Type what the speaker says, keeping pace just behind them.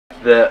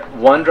The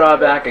one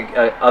drawback,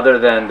 other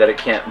than that it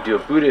can't do a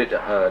booted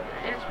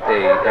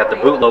at the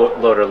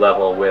bootloader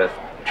level with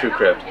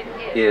TrueCrypt,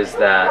 is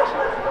that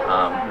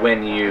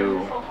when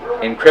you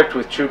encrypt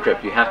with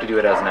TrueCrypt, you have to do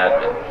it as an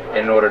admin.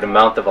 In order to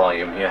mount the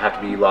volume, you have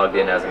to be logged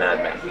in as an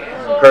admin.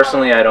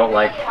 Personally, I don't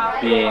like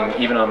being,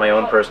 even on my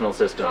own personal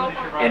system,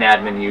 an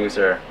admin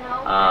user,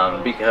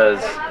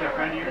 because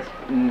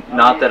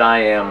not that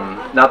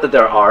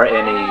there are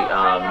any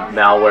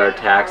malware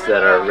attacks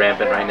that are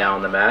rampant right now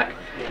on the Mac,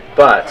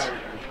 but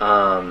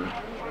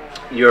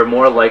you're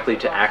more likely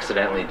to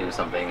accidentally do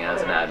something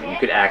as an admin. You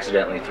could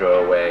accidentally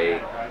throw away,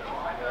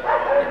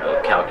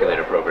 a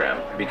calculator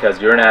program because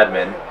you're an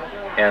admin.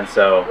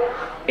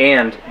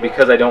 And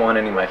because I don't want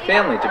any of my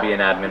family to be an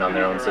admin on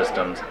their own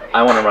systems,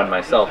 I want to run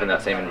myself in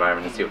that same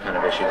environment and see what kind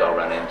of issues I'll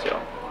run into.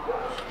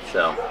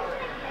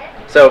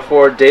 So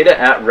for data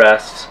at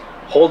rest,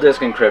 whole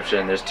disk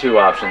encryption, there's two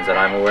options that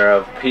I'm aware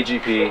of: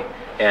 PGP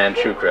and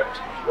TrueCrypt.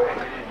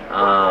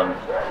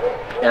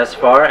 As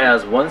far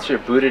as once you're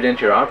booted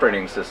into your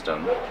operating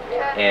system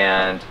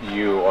and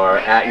you are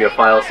at your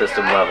file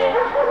system level,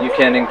 you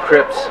can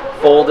encrypt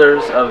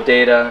folders of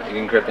data, you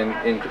can encrypt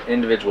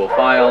individual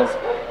files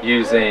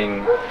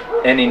using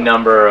any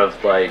number of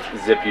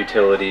zip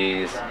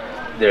utilities.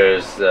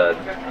 There's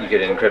you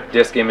can encrypt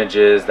disk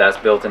images, that's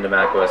built into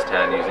macOS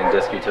 10 using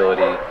disk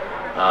utility.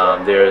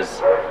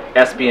 There's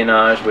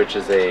espionage, which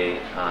is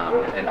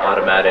an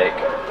automatic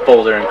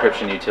folder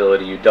encryption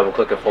utility. You double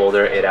click a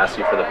folder, it asks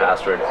you for the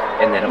password,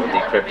 and then it will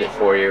decrypt it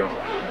for you.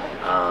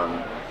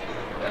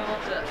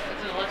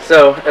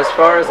 So as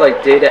far as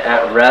data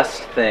at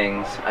rest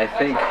things, I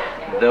think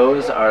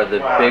those are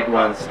the big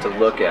ones to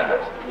look at.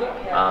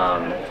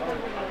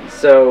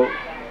 So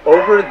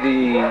over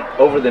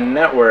the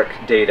network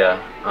data,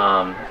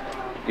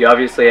 you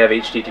obviously have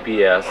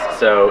HTTPS.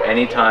 So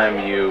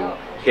anytime you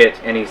hit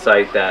any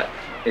site that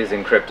is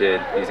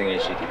encrypted using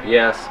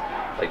HTTPS,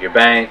 like your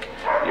bank,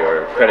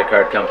 your credit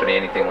card company,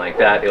 anything like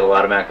that, it'll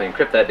automatically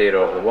encrypt that data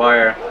over the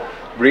wire.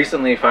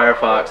 Recently,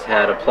 Firefox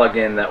had a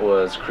plugin that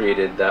was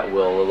created that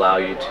will allow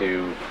you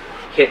to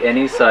hit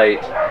any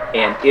site,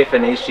 and if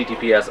an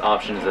HTTPS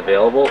option is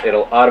available,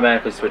 it'll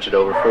automatically switch it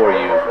over for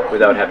you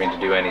without having to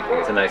do anything.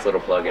 It's a nice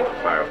little plugin for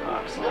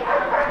Firefox.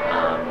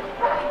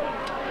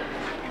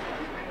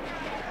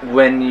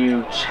 When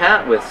you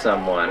chat with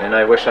someone, and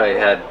I wish I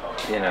had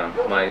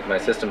my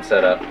system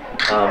set up,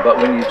 but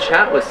when you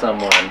chat with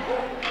someone,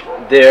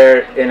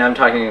 and I'm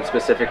talking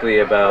specifically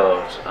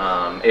about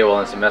AOL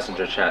Instant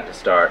Messenger chat to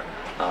start,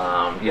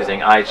 using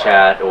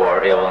iChat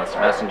or AOL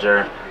Instant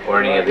Messenger or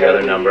any of the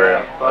other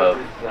number of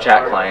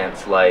chat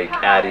clients like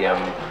Adium.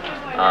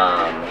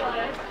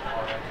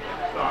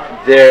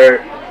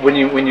 When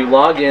you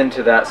log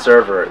into that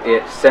server,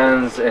 it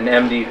sends an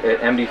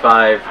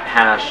MD5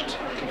 hashed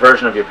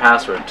version of your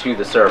password to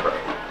the server.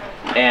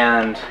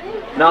 And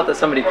not that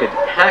somebody could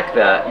hack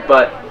that,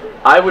 but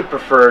I would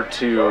prefer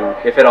to,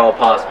 if at all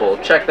possible,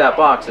 check that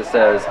box that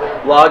says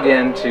log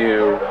in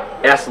to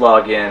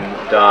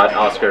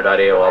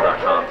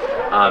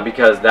slogin.oscar.aol.com,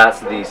 because that's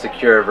the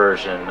secure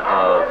version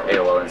of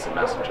AOL Instant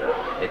Messenger.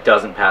 It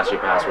doesn't pass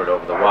your password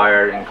over the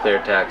wire in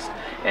clear text,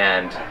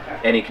 and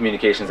any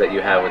communications that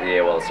you have with the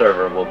AOL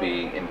server will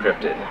be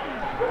encrypted.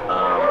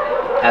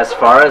 As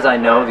far as I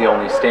know, the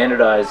only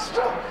standardized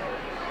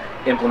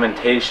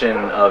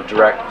implementation of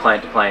direct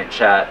client-to-client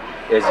chat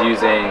is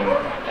using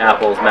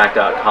Apple's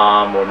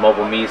Mac.com or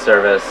MobileMe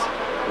service,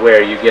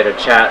 where you get a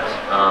chat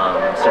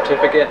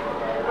certificate,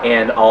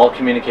 and all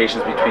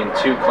communications between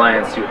two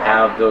clients who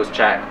have those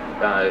chat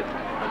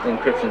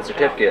encryption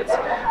certificates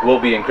will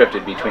be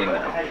encrypted between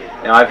them.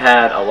 Now, I've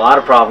had a lot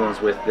of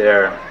problems with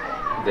their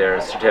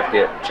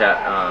certificate chat,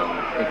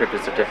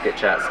 encrypted certificate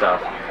chat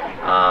stuff.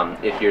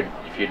 If your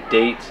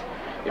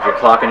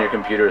clock on your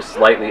computer is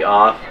slightly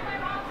off,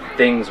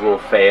 things will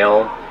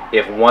fail.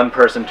 If one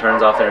person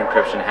turns off their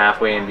encryption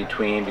halfway in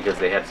between because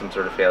they had some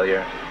sort of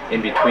failure in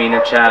between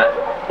a chat,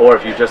 or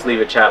if you just leave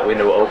a chat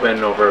window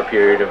open over a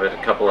period of a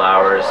couple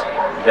hours,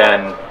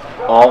 then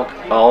all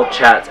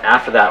chats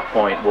after that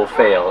point will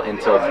fail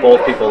until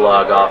both people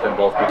log off and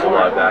both people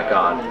log back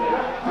on.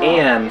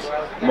 And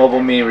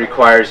MobileMe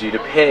requires you to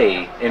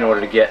pay in order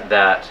to get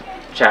that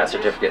chat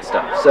certificate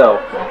stuff. So,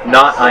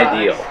 not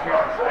ideal.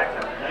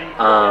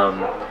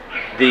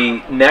 The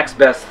next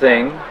best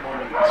thing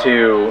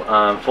to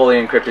fully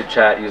encrypted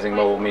chat using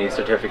MobileMe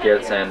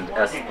certificates and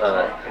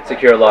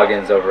secure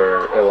logins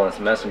over AOL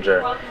Instant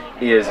Messenger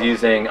is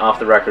using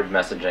off-the-record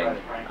messaging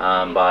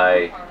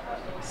by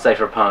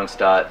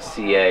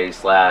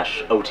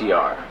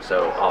cypherpunks.ca/OTR,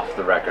 so off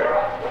the record.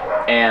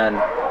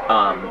 And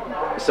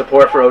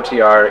support for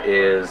OTR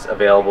is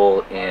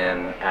available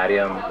in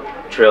Adium,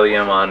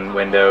 Trillium on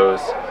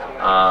Windows,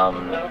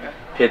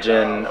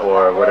 Pigeon,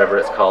 or whatever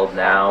it's called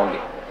now.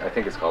 I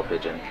think it's called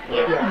Pigeon.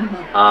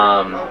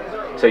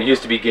 So it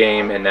used to be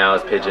Game, and now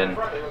it's Pigeon.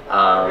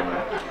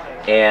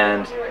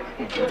 And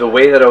the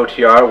way that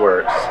OTR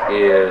works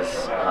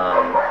is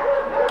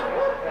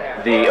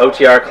the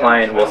OTR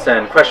client will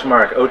send ?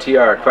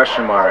 OTR ?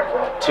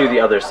 to the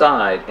other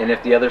side, and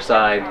if the other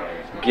side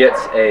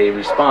gets a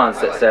response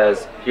that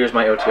says, here's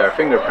my OTR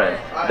fingerprint,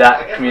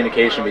 that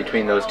communication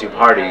between those two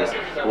parties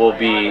will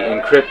be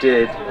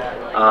encrypted.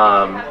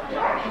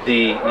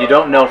 You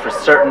don't know for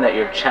certain that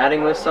you're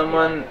chatting with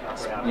someone,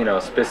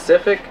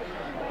 specific.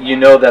 You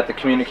know that the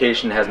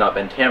communication has not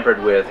been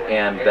tampered with,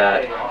 and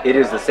that it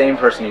is the same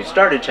person you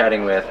started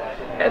chatting with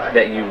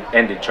that you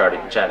ended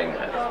chatting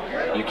with.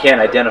 You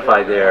can't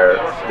identify their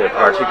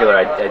particular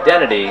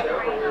identity.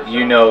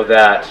 You know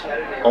that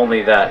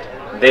only that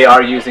they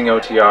are using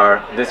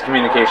OTR. This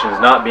communication is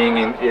not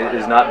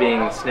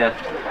being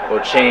sniffed or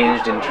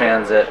changed in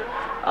transit,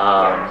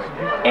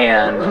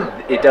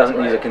 and it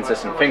doesn't use a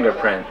consistent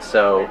fingerprint.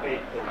 So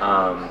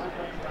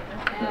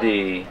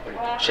the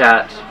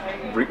chat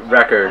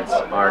records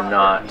are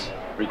not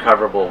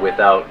recoverable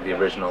without the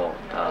original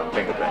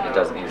fingerprint. It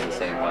doesn't use the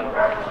same one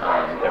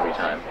every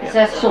time. Is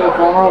that still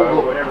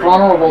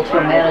vulnerable to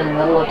a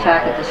man-in-the-middle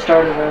attack at the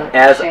start of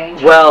the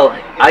exchange? Well,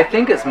 I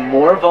think it's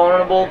more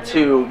vulnerable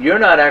to, you're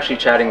not actually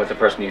chatting with the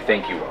person you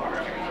think you are.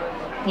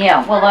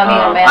 Yeah, well, I mean,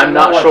 a man I'm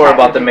not sure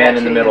about the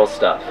man-in-the-middle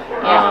stuff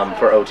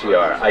for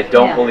OTR. I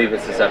don't believe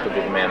it's susceptible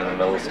to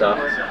man-in-the-middle stuff,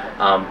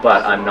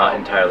 but I'm not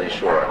entirely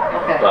sure.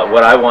 Okay. But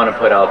what I want to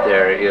put out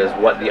there is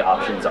what the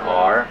options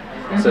are,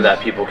 so that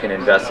people can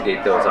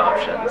investigate those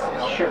options.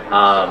 Sure.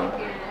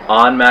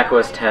 On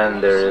macOS 10,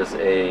 there is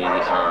a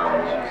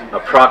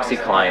proxy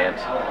client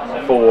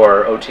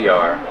for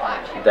OTR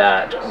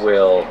that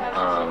will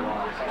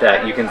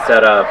that you can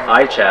set up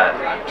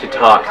iChat to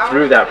talk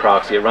through that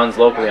proxy. It runs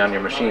locally on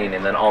your machine,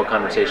 and then all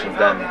conversations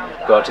then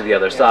go out to the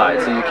other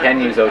side. So you can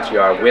use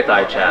OTR with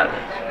iChat,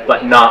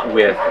 but not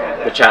with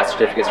the chat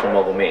certificates for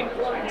MobileMe.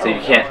 So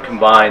you can't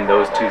combine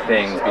those two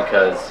things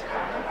because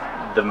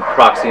the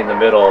proxy in the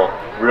middle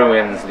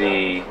ruins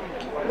the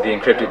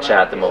encrypted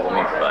chat that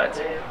MobileMe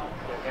provides.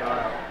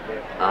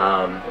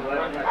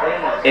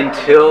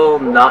 Until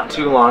not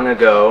too long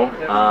ago,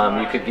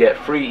 you could get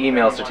free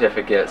email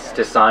certificates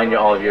to sign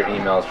all of your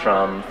emails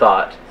from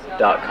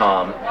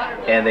thought.com,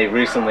 and they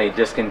recently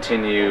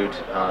discontinued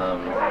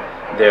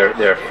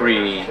their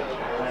free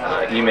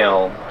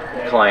email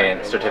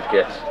client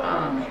certificate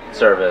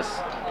service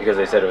because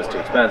they said it was too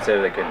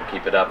expensive. They couldn't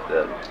keep it up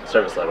the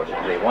service level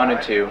that they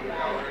wanted to.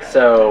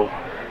 So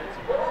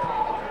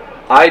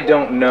I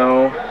don't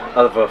know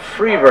of a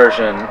free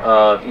version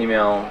of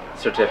email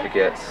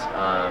certificates.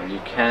 You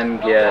can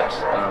get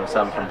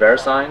some from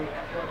VeriSign.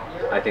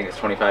 I think it's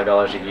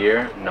 $25 a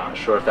year. Not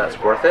sure if that's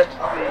worth it.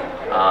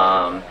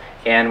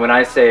 And when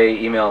I say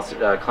email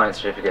client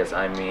certificates,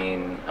 I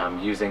mean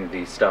using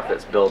the stuff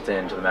that's built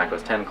into the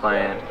macOS 10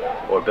 client,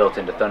 or built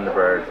into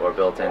Thunderbird, or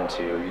built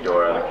into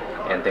Eudora,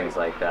 and things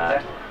like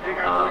that. You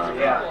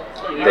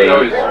can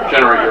always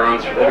generate your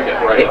own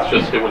certificate, right? It's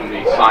just it wouldn't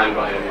be signed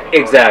by anyone.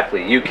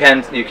 Exactly. You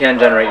can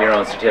generate your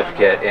own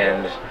certificate,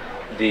 and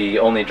the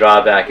only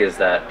drawback is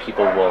that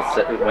people will,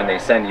 when they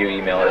send you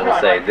email, it will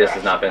say this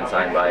has not been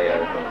signed by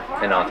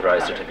an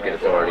authorized certificate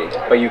authority.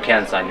 But you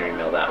can sign your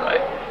email that way,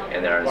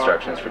 and there are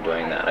instructions for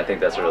doing that. I think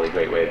that's a really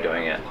great way of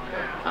doing it.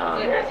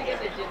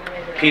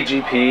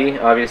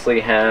 PGP obviously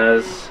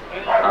has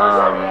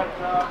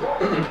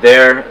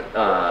their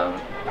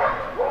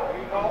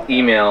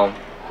email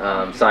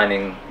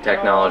signing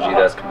technology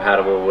that's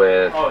compatible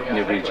with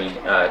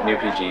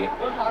NewPG,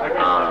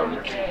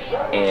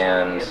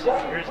 and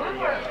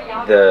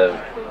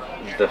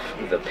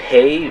the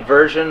pay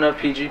version of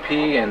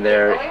PGP and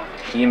their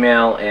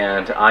email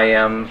and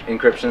IM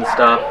encryption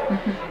stuff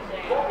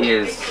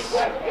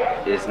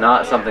is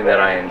not something that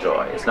I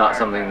enjoy. It's not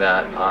something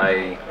that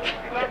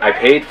I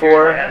paid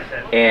for,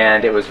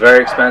 and it was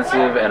very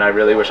expensive, and I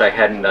really wish I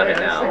hadn't done it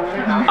now.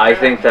 I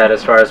think that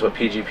as far as what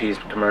PGP's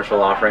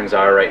commercial offerings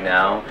are right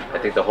now, I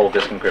think the whole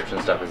disk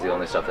encryption stuff is the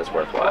only stuff that's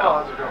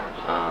worthwhile.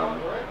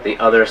 The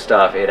other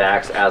stuff, it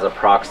acts as a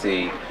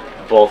proxy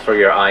both for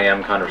your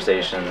IM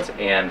conversations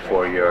and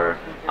for your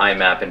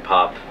IMAP and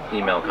POP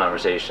email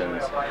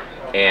conversations.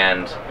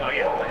 And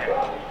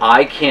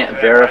I can't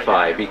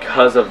verify,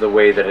 because of the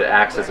way that it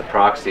acts as a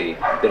proxy,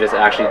 that it's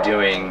actually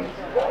doing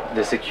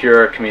the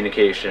secure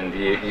communication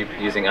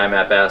using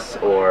IMAP-S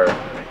or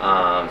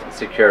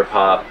secure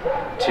POP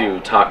to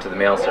talk to the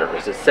mail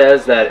servers. It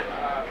says that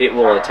it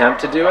will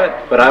attempt to do it,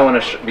 but I want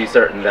to be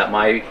certain that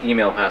my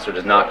email password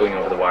is not going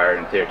over the wire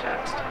in clear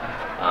text.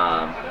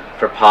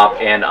 For POP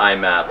and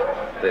IMAP,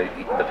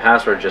 the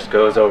password just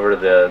goes over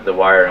the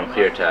wire in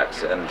clear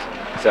text, and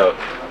so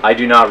I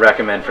do not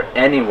recommend for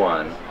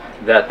anyone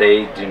that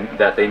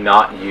they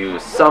not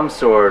use some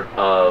sort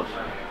of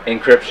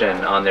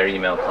encryption on their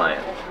email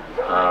client.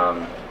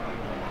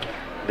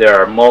 There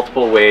are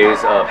multiple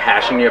ways of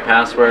hashing your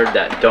password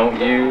that don't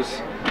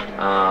use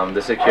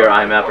the secure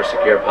IMAP or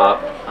secure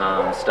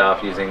POP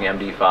stuff, using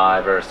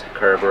MD5 or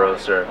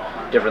Kerberos or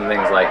different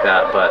things like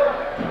that. But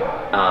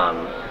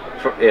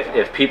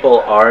if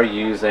people are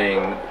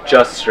using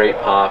just straight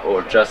POP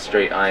or just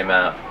straight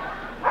IMAP,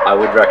 I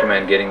would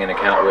recommend getting an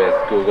account with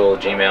Google,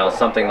 Gmail,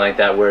 something like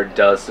that, where it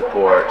does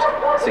support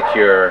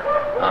secure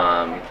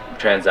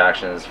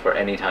transactions for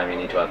any time you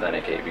need to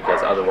authenticate,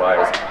 because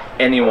otherwise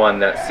anyone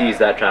that sees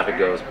that traffic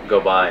go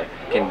by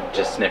can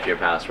just sniff your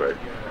password.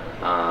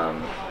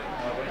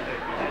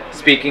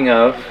 Speaking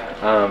of,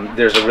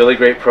 there's a really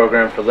great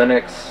program for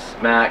Linux,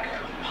 Mac,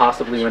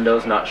 possibly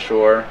Windows, not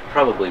sure,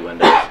 probably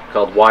Windows,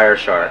 called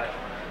Wireshark.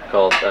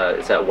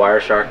 It's at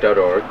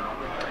wireshark.org,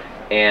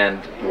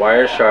 and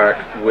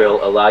Wireshark will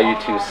allow you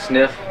to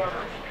sniff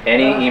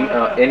any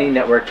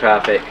network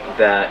traffic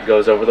that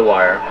goes over the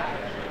wire.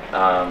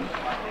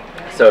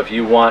 So if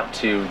you want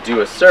to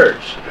do a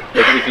search,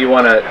 if you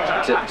want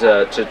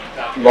to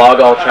log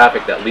all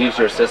traffic that leaves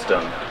your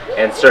system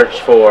and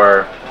search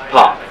for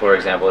POP, for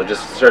example, or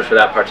just search for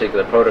that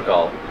particular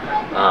protocol,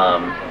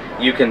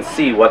 you can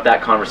see what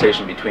that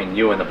conversation between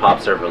you and the POP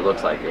server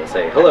looks like. It will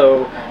say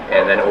hello,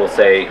 and then it will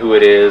say who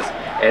it is,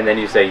 and then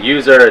you say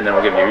user, and then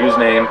we'll give you your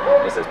username,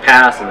 and it says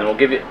pass, and then we'll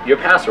give you your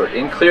password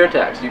in clear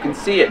text. You can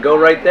see it go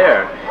right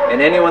there, and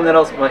anyone that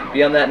else might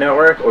be on that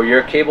network, or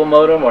your cable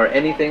modem, or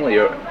anything,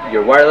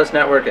 your wireless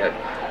network at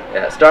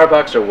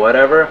Starbucks or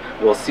whatever,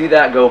 will see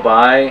that go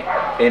by,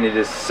 and it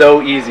is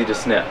so easy to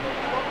sniff.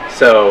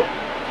 So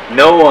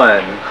no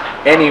one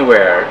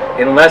anywhere,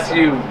 unless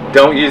you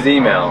don't use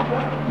email,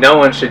 no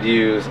one should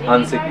use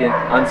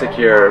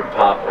unsecure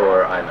POP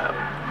or IMAP.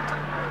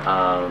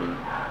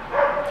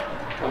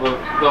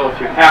 Though if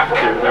you have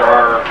to, there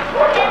are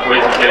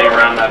ways of getting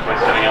around that by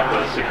setting up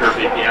a secure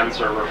VPN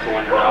server for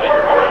when you're not at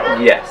your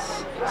home.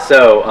 Yes.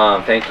 So,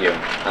 thank you.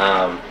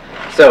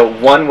 So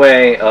one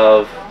way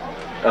of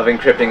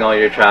encrypting all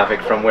your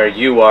traffic from where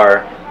you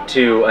are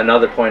to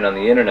another point on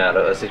the internet,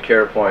 a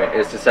secure point,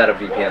 is to set up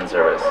VPN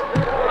service.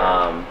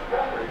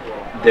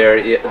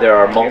 There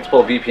are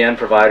multiple VPN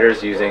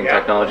providers using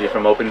technology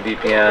from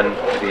OpenVPN,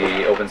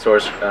 the open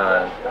source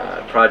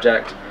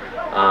project.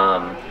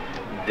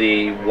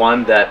 The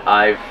one that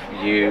I've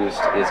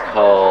used is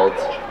called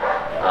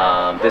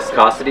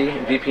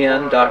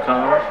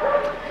viscosityvpn.com,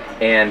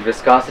 and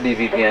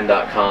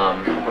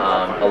viscosityvpn.com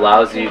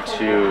allows you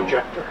to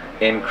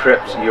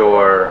encrypt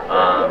your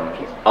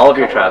all of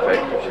your traffic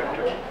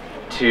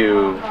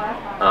to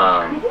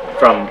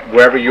from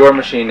wherever your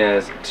machine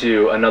is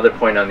to another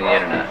point on the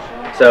internet.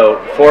 So,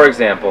 for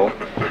example,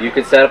 you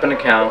could set up an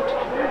account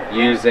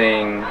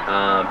using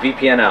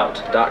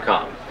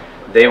vpnout.com.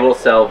 They will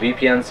sell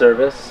VPN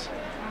service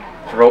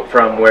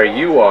from where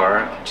you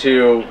are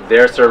to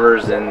their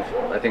servers in,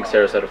 I think,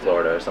 Sarasota,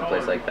 Florida, or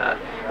someplace like that.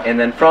 And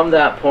then from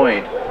that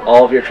point,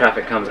 all of your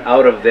traffic comes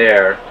out of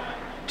there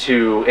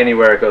to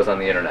anywhere it goes on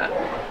the internet.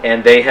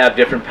 And they have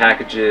different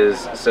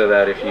packages so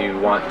that if you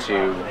want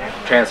to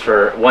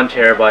transfer 1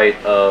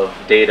 terabyte of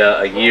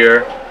data a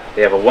year,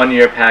 they have a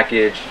 1-year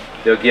package.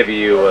 They'll give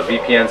you a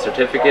VPN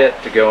certificate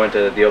to go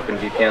into the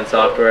OpenVPN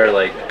software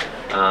like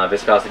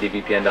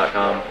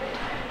viscosityvpn.com.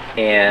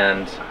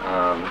 And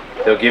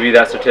they'll give you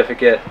that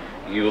certificate.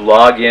 You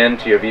log in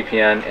to your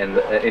VPN and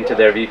into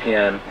their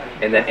VPN,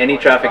 and then any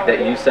traffic that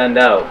you send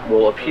out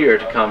will appear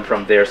to come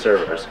from their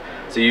servers.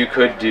 So you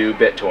could do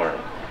BitTorrent,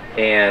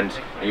 and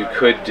you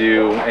could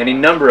do any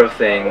number of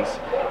things,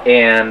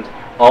 and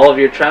all of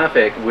your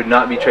traffic would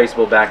not be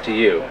traceable back to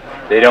you.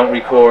 They don't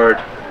record,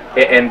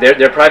 and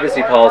their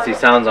privacy policy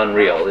sounds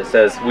unreal. It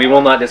says, we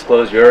will not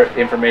disclose your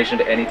information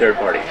to any third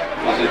party.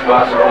 Is it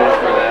possible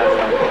for them,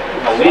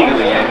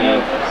 legally, I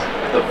mean,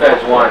 the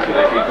feds want to,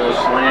 they could go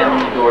slam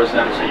the doors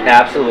down so you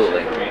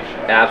Absolutely.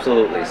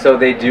 Absolutely. So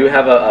they do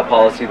have a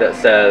policy that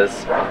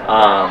says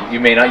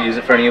you may not use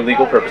it for any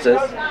illegal purposes.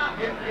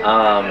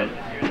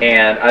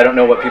 And I don't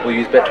know what people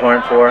use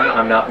BitTorrent for.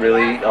 I'm not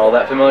really all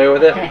that familiar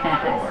with it.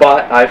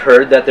 But I've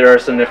heard that there are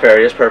some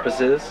nefarious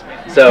purposes.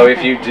 So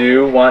if you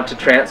do want to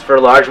transfer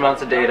large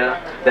amounts of data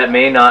that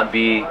may not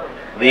be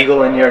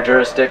legal in your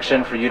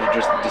jurisdiction for you to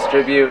just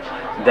distribute,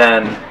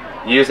 then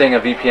using a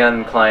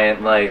VPN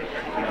client like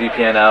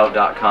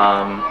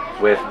vpnout.com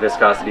with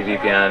Viscosity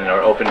VPN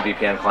or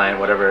OpenVPN client,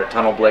 whatever,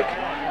 TunnelBlick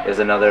is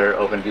another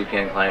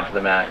OpenVPN client for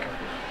the Mac,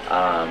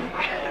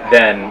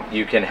 then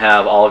you can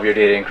have all of your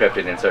data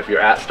encrypted. And so if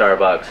you're at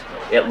Starbucks,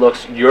 it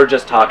looks, you're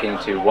just talking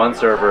to one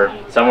server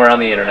somewhere on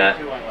the internet,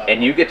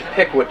 and you get to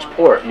pick which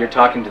port you're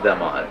talking to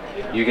them on.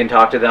 You can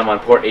talk to them on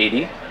port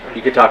 80,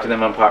 you could talk to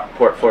them on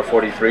port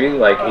 443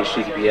 like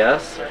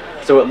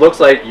HTTPS. So it looks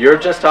like you're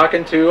just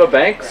talking to a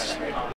bank's